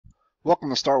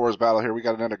Welcome to Star Wars Battle here. We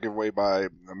got another giveaway by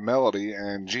Melody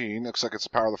and Gene. Looks like it's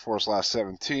the Power of the Force last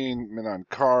 17. Mint on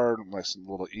card. Nice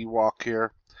little Ewok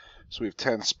here. So we have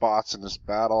 10 spots in this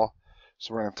battle.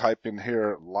 So we're going to type in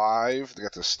here live to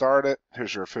get to start it.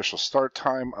 Here's your official start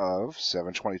time of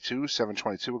 7:22.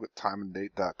 7:22. We'll get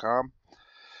timeanddate.com.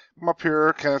 Come up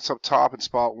here. Kenneth's up top in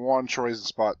spot 1. Troy's in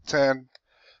spot 10.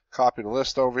 Copy the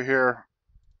list over here.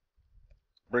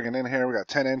 Bring it in here. We got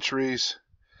 10 entries.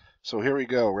 So here we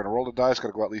go. We're going to roll the dice. Got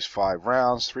to go at least 5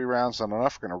 rounds. 3 rounds not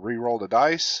enough. We're going to re-roll the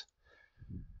dice.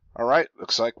 All right.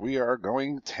 Looks like we are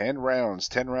going 10 rounds.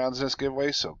 10 rounds in this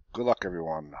giveaway, so good luck,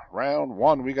 everyone. Round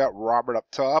 1, we got Robert up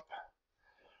top.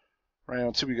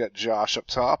 Round 2, we got Josh up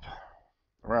top.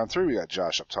 Round 3, we got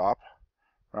Josh up top.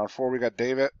 Round 4, we got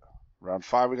David. Round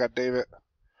 5, we got David.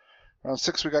 Round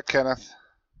 6, we got Kenneth.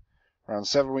 Round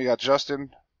 7, we got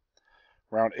Justin.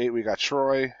 Round 8, we got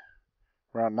Troy.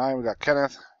 Round 9, we got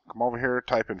Kenneth. Come over here,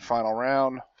 type in final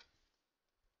round.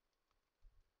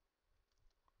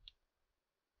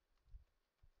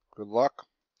 Good luck.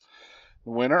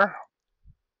 The winner,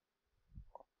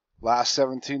 last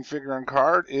 17 figure on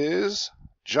card, is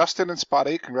Justin in spot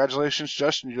 8. Congratulations,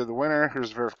 Justin. You're the winner.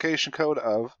 Here's the verification code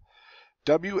of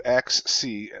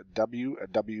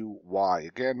WXCWWY.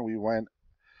 Again, we went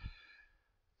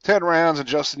 10 rounds, and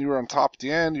Justin, you were on top at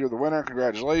the end. You're the winner.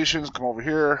 Congratulations. Come over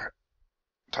here.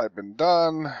 Type in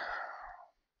done.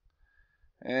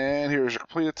 And here's your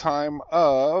completed time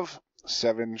of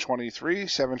 7:23.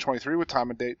 7:23 with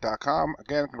timeanddate.com.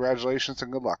 Again, congratulations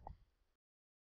and good luck.